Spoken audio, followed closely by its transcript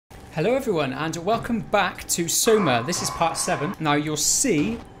Hello everyone and welcome back to SOMA. This is part 7. Now you'll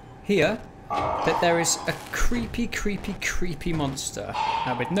see here that there is a creepy monster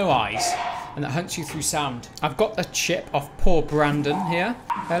with no eyes and that hunts you through sound. I've got a chip of poor Brandon here.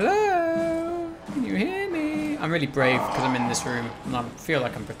 Hello, can you hear me? I'm really brave because I'm in this room and I feel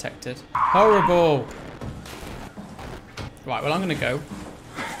like I'm protected. Horrible. Right, well I'm going to go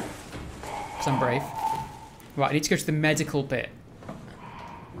because I'm brave. Right, I need to go to the medical bit.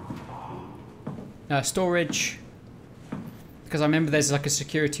 Storage, because I remember there's like a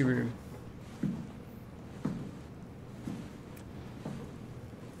security room.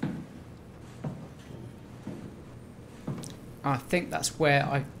 I think that's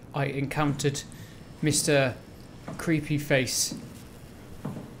where I encountered Mr. Creepy Face.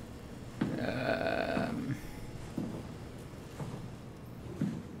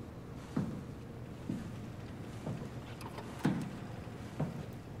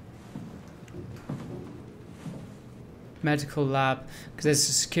 Medical lab, because there's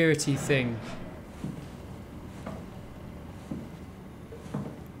a security thing.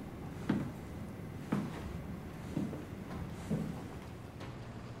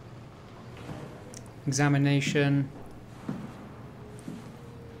 Examination.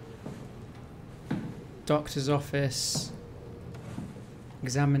 Doctor's office.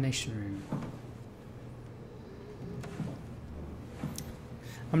 Examination room.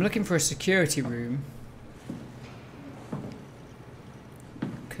 I'm looking for a security room.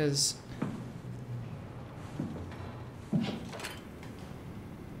 Because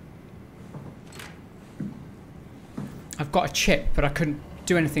I've got a chip, but I couldn't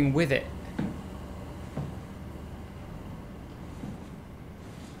do anything with it.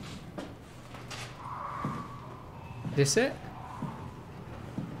 This it?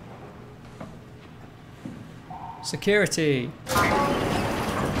 Security.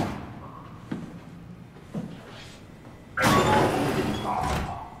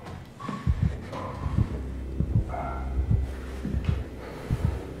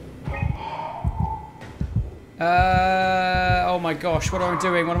 Oh my gosh, what am I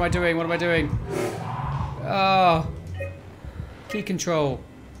doing? What am I doing? What am I doing? Oh. Key control.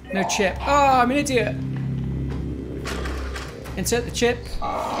 No chip. Oh, I'm an idiot. Insert the chip.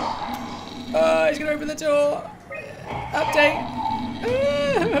 Oh, he's gonna open the door. Update.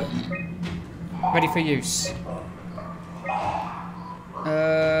 Ready for use.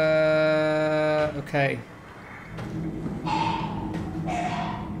 Okay.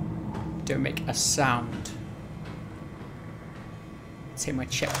 Don't make a sound. Take my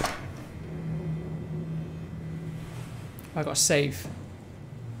chip. I got to save.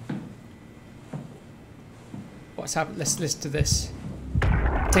 What's happened? Let's listen to this.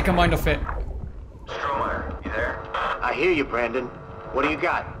 Take our mind off it. Stromer, you there? I hear you, Brandon. What do you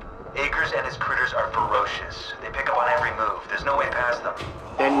got? Akers and his critters are ferocious. They pick up on every move. There's no way past them.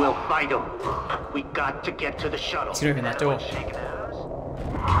 Then we'll fight them. We got to get to the shuttle. He's gonna open that door. Shaking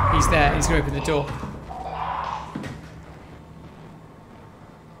hands? He's there. He's gonna open the door.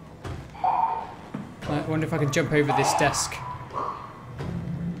 I wonder if I can jump over this desk. I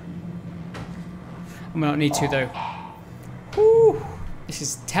might not need to though. Whew, this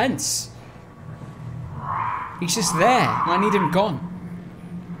is tense. He's just there, and I need him gone.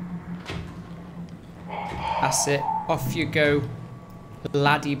 That's it. Off you go,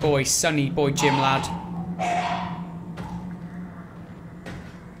 laddie boy, sunny boy, gym lad.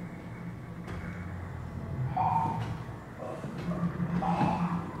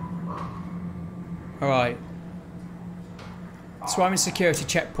 Alright. So I'm in security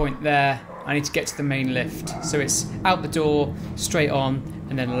checkpoint there. I need to get to the main lift. So it's out the door, straight on,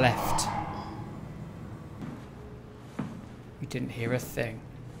 and then left. You didn't hear a thing.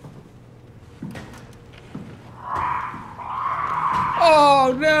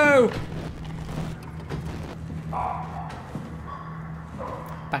 Oh no!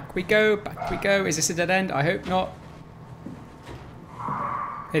 Back we go, back we go. Is this a dead end? I hope not.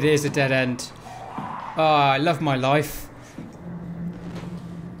 It is a dead end. Oh, I love my life.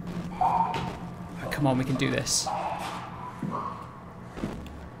 Oh, come on, we can do this.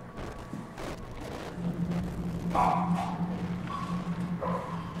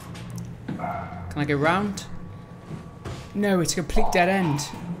 Can I go round? No, it's a complete dead end.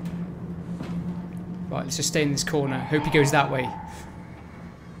 Right, let's just stay in this corner. Hope he goes that way.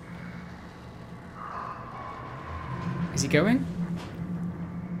 Is he going?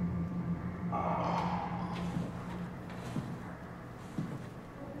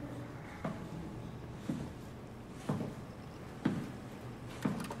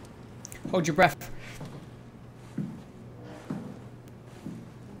 Hold your breath.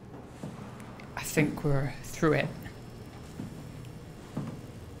 think we're through it.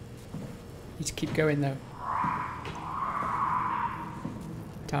 Need to keep going though.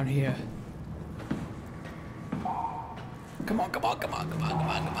 Down here. Come on, come on, come on, come on, come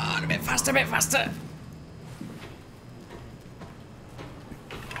on, come on. A bit faster, a bit faster.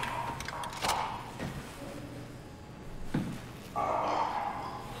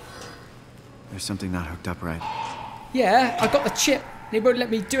 There's something not hooked up right. Yeah, I got the chip. They won't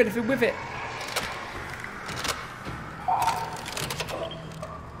let me do anything with it.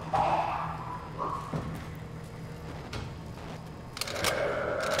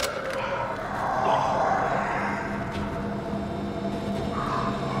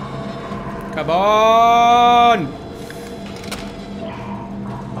 Come on!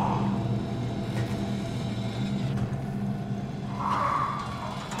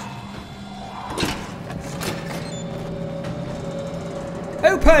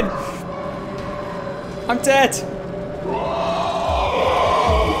 Open! I'm dead.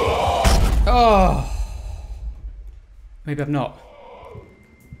 Oh. Maybe I'm not.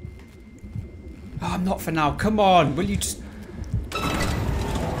 Oh, I'm not for now. Come on. Will you just...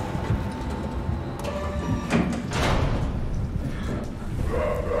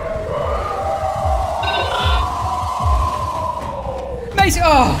 Mate!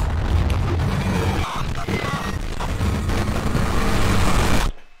 Oh!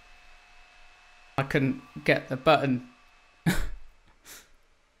 I couldn't get the button.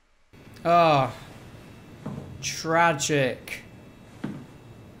 Oh, tragic.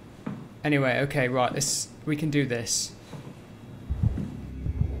 Anyway, okay, right, we can do this.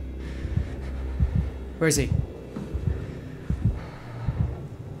 Where is he?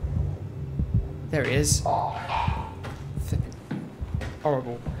 There he is.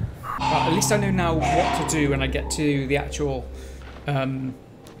 Horrible. Right, at least I know now what to do when I get to the actual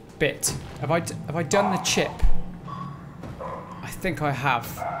bit. Have I done the chip? I think I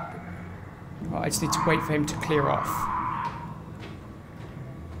have. Right, I just need to wait for him to clear off.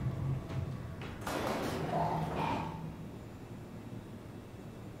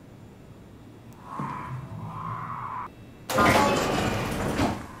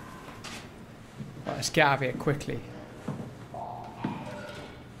 Right, let's get out of here quickly.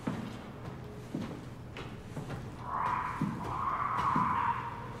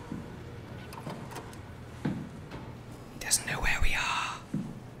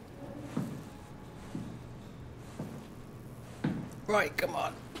 Right, come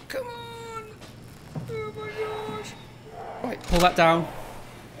on. Come on. Oh my gosh. Right, pull that down.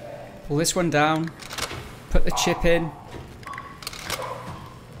 Pull this one down. Put the chip in.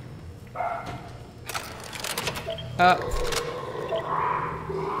 Up.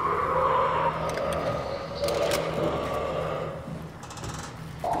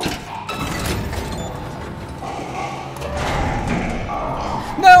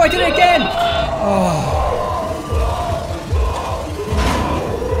 No, I did it again! Oh.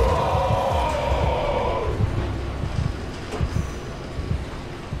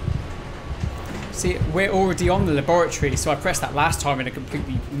 See, we're already on the laboratory, so I pressed that last time and it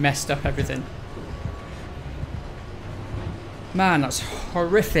completely messed up everything. Man, that's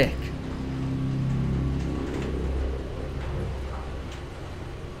horrific.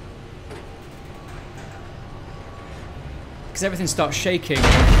 Because everything starts shaking.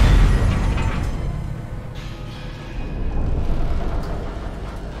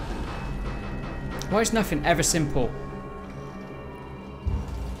 Why is nothing ever simple?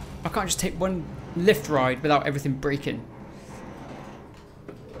 I can't just take one lift ride without everything breaking.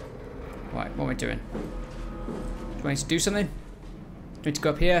 Right, what am I doing? Do I need to do something? Do I need to go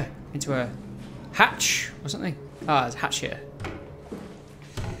up here into a hatch or something? Ah, there's a hatch here.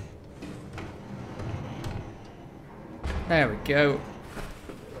 There we go.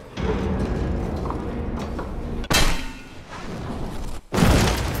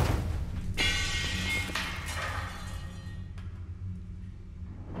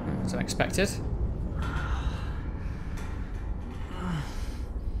 As unexpected.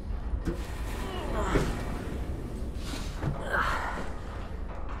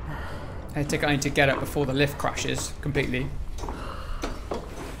 I think I need to get up before the lift crashes completely.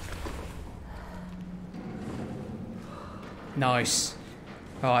 Nice.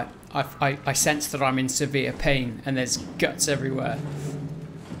 Alright, I sense that I'm in severe pain and there's guts everywhere.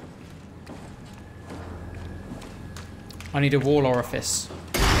 I need a wall orifice.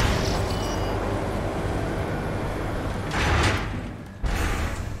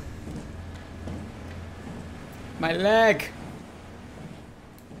 My leg!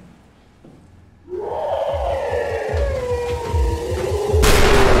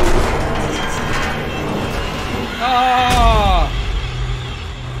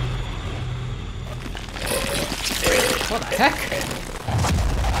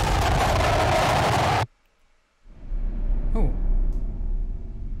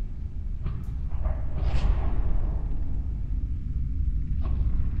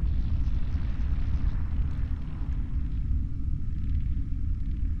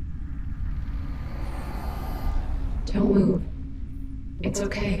 Don't move. It's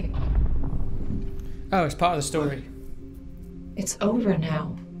okay. Oh, it's part of the story. It's over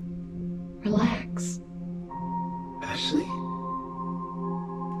now. Relax. Ashley?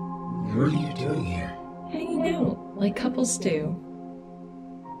 What are you doing here? Hanging out, like couples do.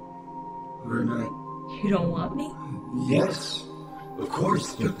 We're not... You don't want me? Yes, of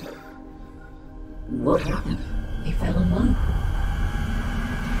course, but... What happened? We fell in love.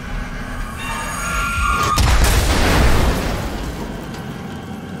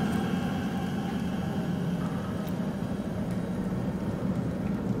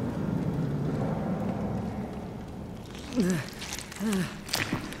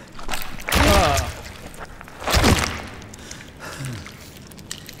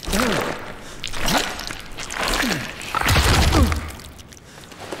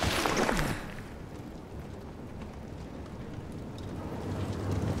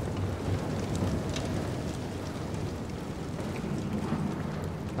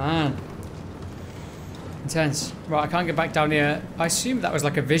 Man. Intense. Right, I can't get back down here. I assume that was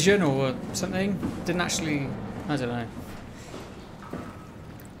like a vision or something. Didn't actually... I don't know.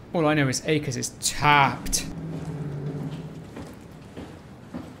 All I know is Acres is tapped.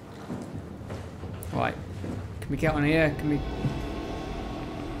 Right. Can we get on here? Can we...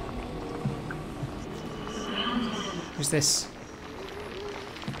 Who's this?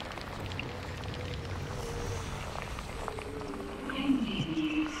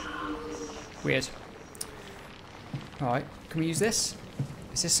 Weird. Alright, can we use this?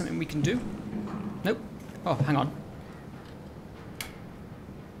 Is this something we can do? Nope. Oh, hang on.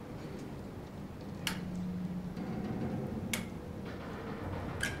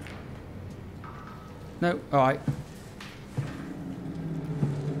 No, alright.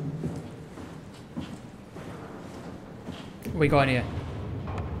 What we got in here?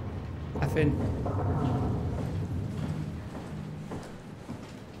 Effing.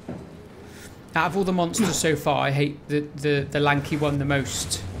 Out of all the monsters so far, I hate the lanky one the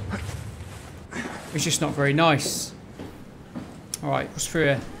most. It's just not very nice. Alright, what's through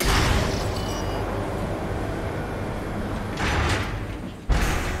here?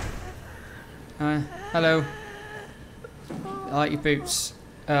 Hello. I like your boots.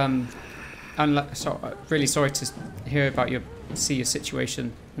 Really sorry to hear about see your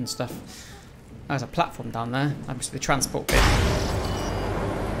situation and stuff. There's a platform down there. That must be the transport bit.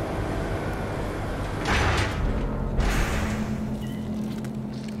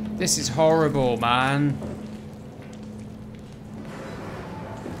 This is horrible, man.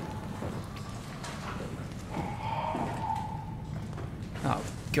 Oh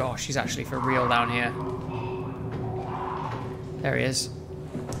gosh, he's actually for real down here. There he is.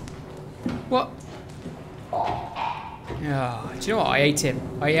 What? Oh, do you know what? I ate him.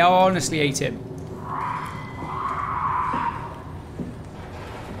 I honestly ate him.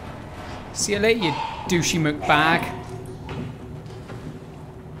 See you later, you douchey McBag.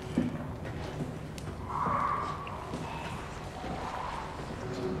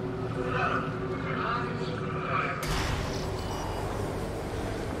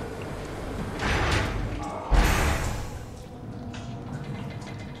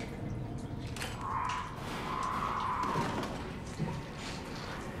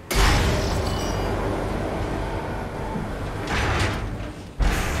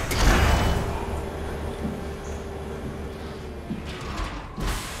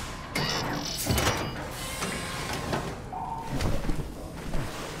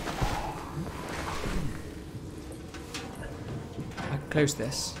 Close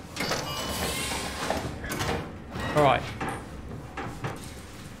this. Alright.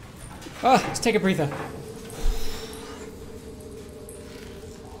 Ah, let's take a breather.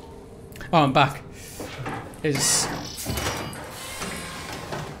 Oh, I'm back. Is...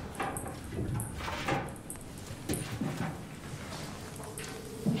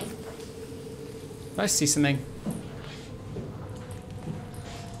 I see something.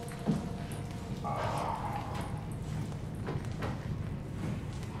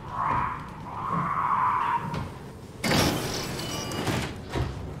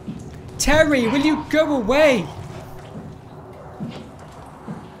 Terry, will you go away?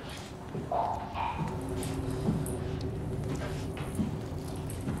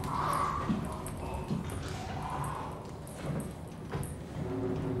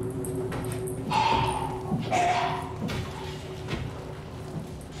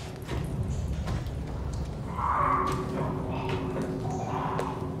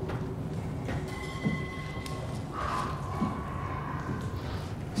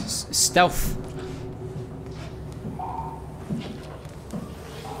 Stealth.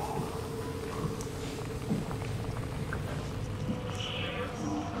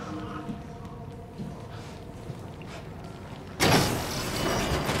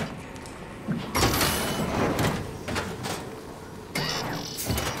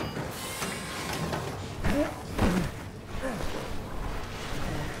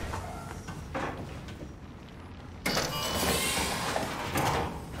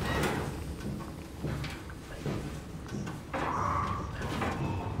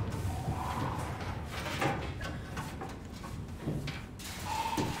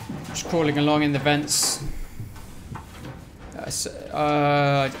 Just crawling along in the vents.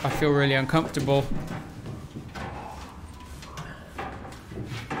 I feel really uncomfortable.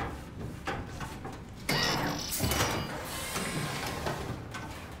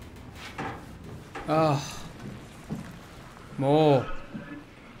 Oh. More.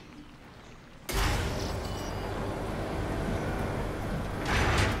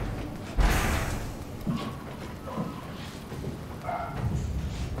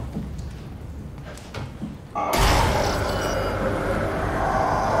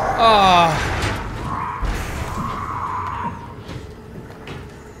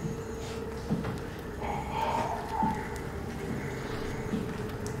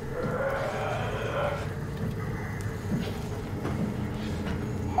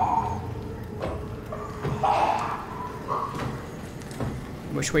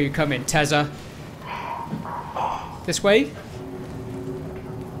 Which way you coming, Tezza? This way?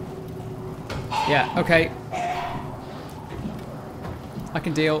 Yeah, okay. I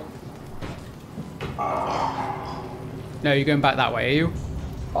can deal. No, you're going back that way, are you?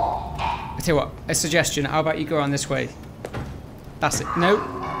 I tell you what, a suggestion. How about you go on this way? That's it. No.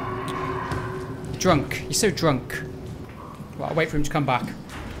 Drunk. You're so drunk. Well, I'll wait for him to come back.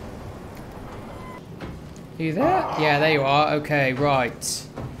 Are you there? Yeah, there you are. Okay, right.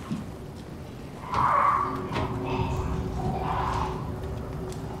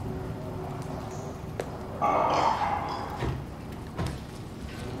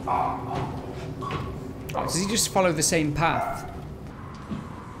 Oh, does he just follow the same path?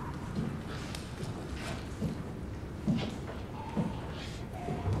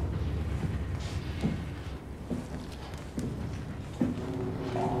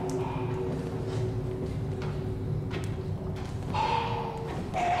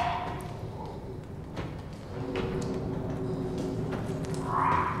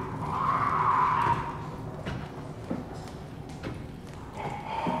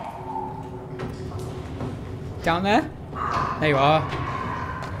 Down there? There you are.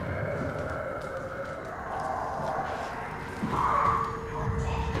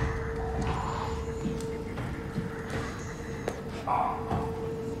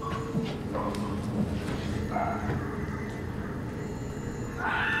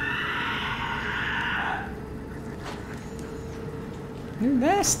 You're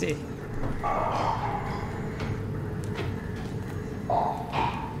nasty.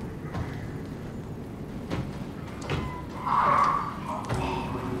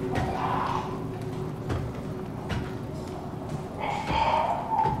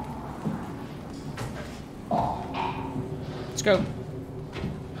 Let's go.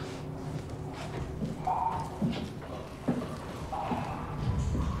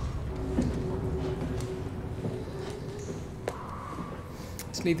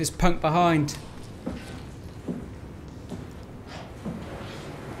 Let's leave this punk behind.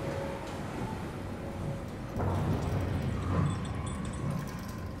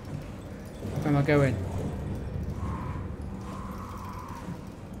 Where am I going?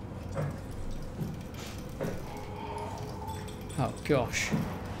 Oh gosh.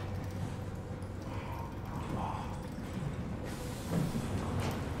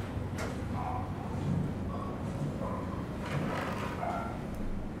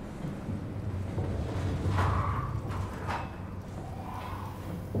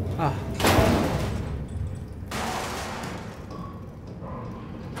 Ah.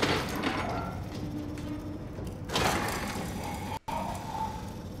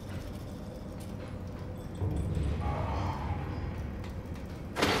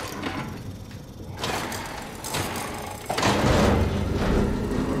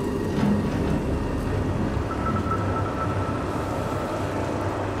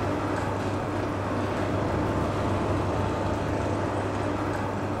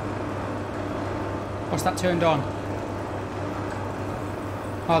 What's that turned on?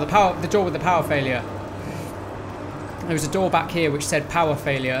 Oh, the door with the power failure. There was a door back here which said power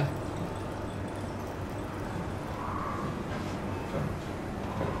failure.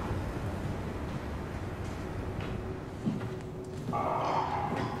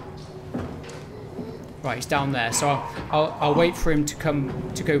 Right, he's down there, so I'll wait for him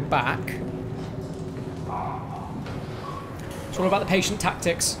to go back. It's all about the patient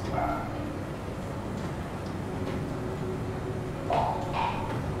tactics.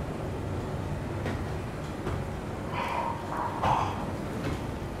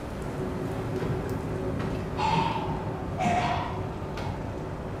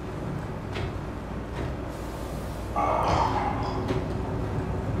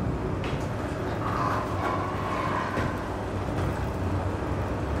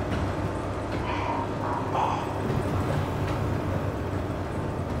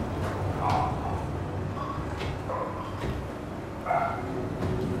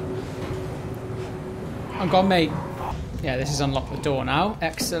 Go on, mate. Yeah, this has unlocked the door now.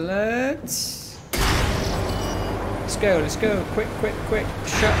 Excellent. Let's go, let's go. Quick, quick, quick.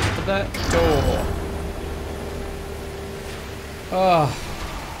 Shut the door. Oh.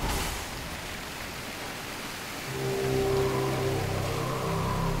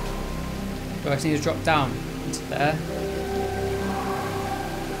 Do I just need to drop down into there?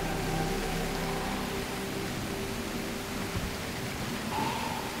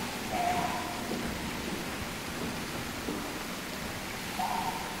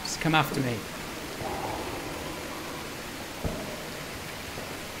 Just come after me.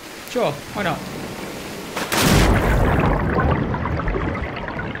 Sure, why not?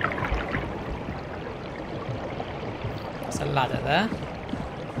 There's a ladder there.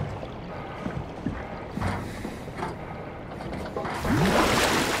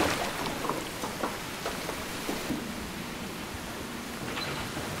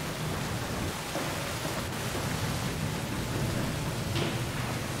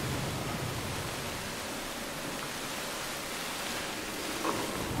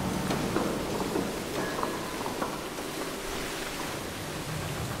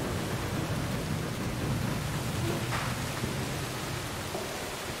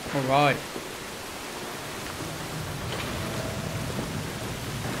 All right.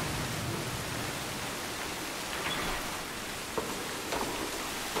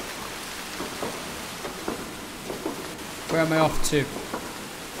 Where am I off to?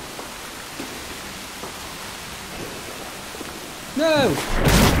 No!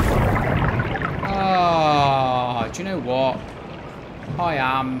 Ah, do you know what? I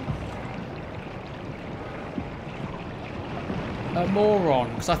am a moron,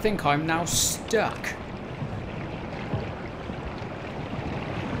 because I think I'm now stuck.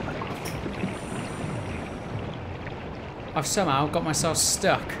 I've somehow got myself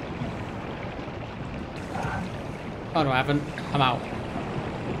stuck. Oh no, I haven't. I'm out.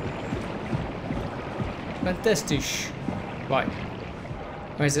 Fantastisch. Right.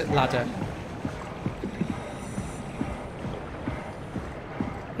 Where's it? Ladder.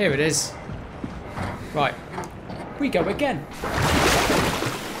 Here it is. Right. We go again.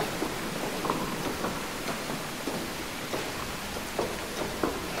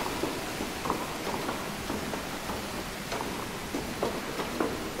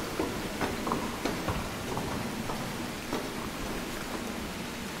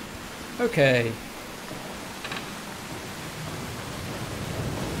 Okay.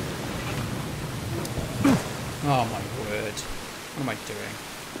 Oh my word. What am I doing?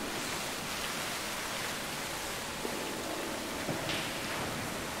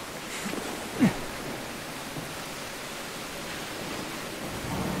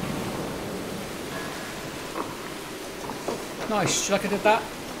 Nice. Do you like I did that?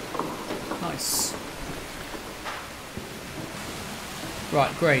 Nice.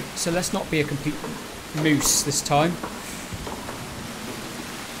 Right, great. So let's not be a complete moose this time.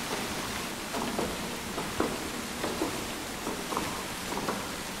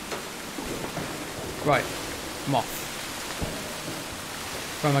 Right, I'm off.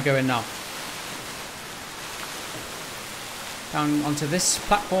 Where am I going now? Down onto this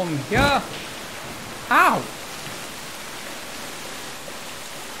platform here. Ow!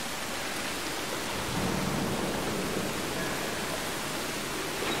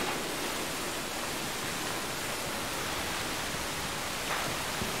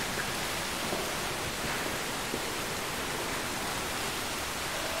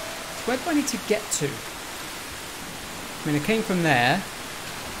 Where do I need to get to? I mean, I came from there.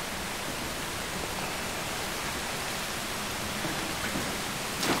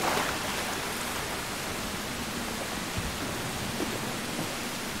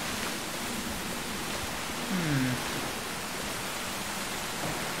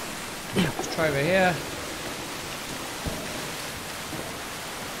 Let's try over here.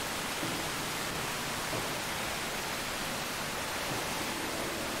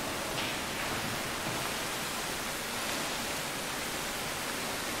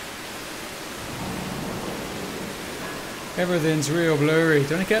 Everything's real blurry.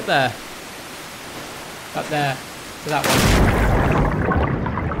 Don't I get there? Up there. To that one.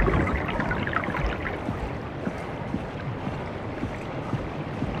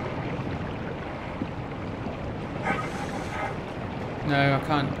 No, I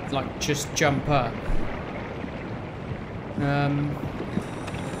can't, like, just jump up.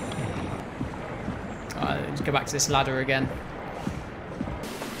 Let's go back to this ladder again.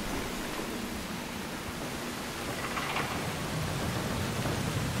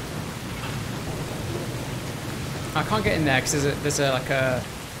 I can't get in there because there's a like a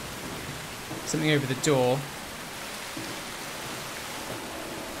Something over the door.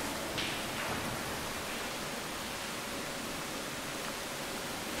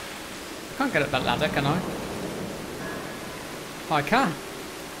 I can't get up that ladder, can I? Oh, I can.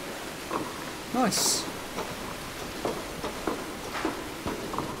 Nice.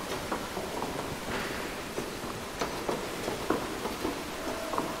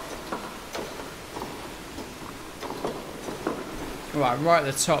 Right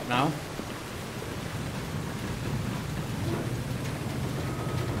at the top now.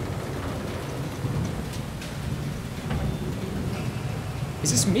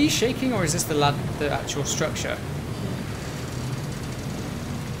 Is this me shaking or is this the actual structure?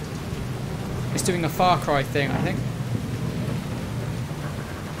 It's doing a Far Cry thing, I think.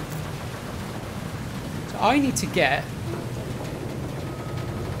 So I need to get...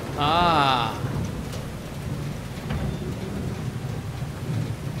 Ah.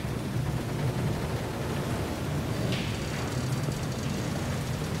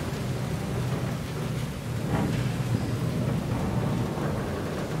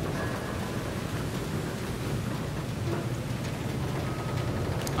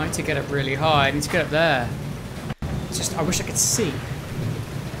 I need to get up really high. I need to get up there. It's just, I wish I could see.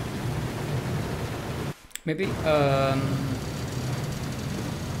 Maybe,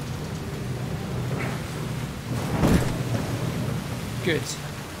 good.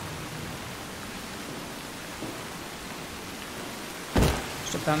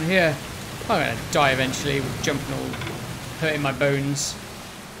 Just up down here. I'm gonna die eventually with jumping all, hurting my bones.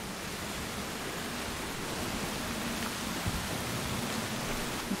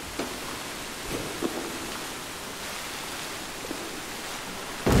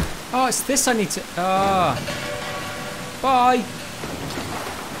 Oh, it's this I need to... Ah. Bye.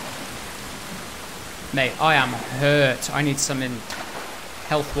 Mate, I am hurt. I need something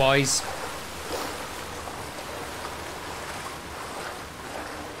health-wise.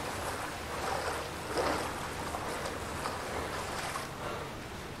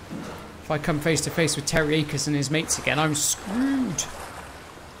 If I come face to face with Terry Akers and his mates again, I'm screwed.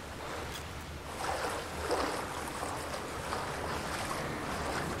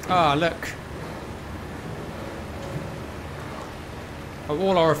 Ah, look. Oh,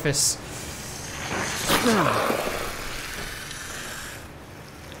 all orifice.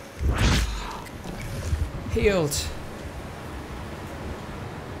 Healed.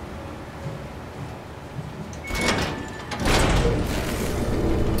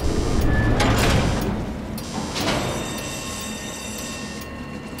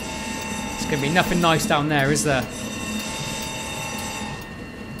 There's gonna be nothing nice down there, is there?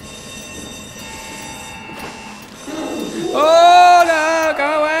 Oh no,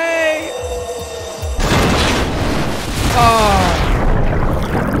 go away! Oh.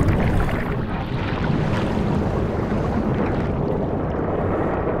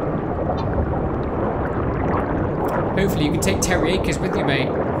 Hopefully you can take Terry Akers with you, mate.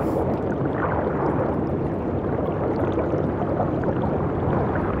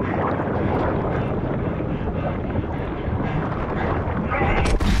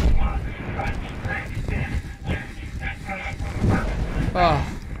 Oh.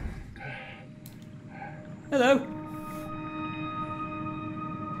 Hello.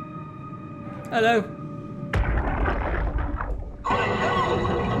 Hello.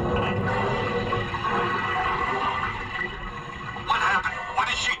 What happened? What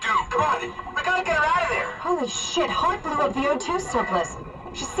did she do? Come on, we gotta get her out of there. Holy shit, Hart blew up the O2 surplus.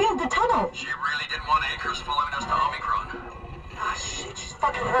 She sealed the tunnel. She really didn't want Akers following us to Omicron. Ah, shit, she's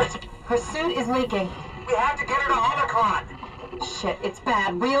fucking hurt. Her suit is leaking. We have to get her to Omicron. Shit, it's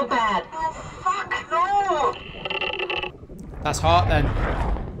bad, real bad. Oh, fuck, no! That's Hart then.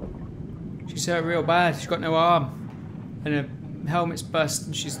 She's hurt real bad. She's got no arm. And her helmet's bust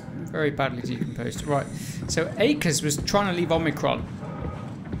and she's very badly decomposed. Right, so Akers was trying to leave Omicron.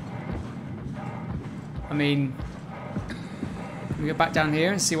 I mean, can we go back down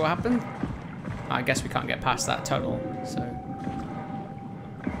here and see what happened? I guess we can't get past that tunnel, so...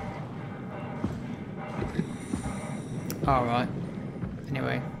 Alright.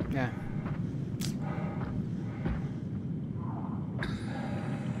 Anyway, yeah.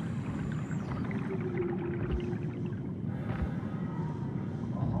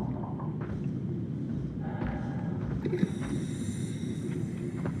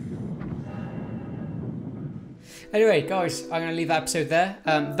 Anyway, guys, I'm going to leave that episode there.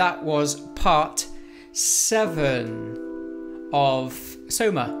 That was part 7 of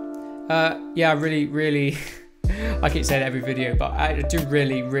SOMA. Yeah, really... I keep saying every video, but I do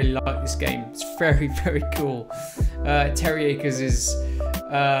really like this game. It's very cool. Terry Akers is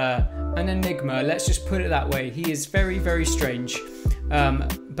an enigma. Let's just put it that way. He is very, very strange.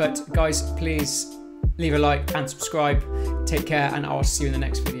 But guys, please leave a like and subscribe. Take care, and I'll see you in the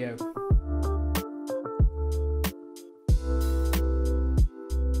next video.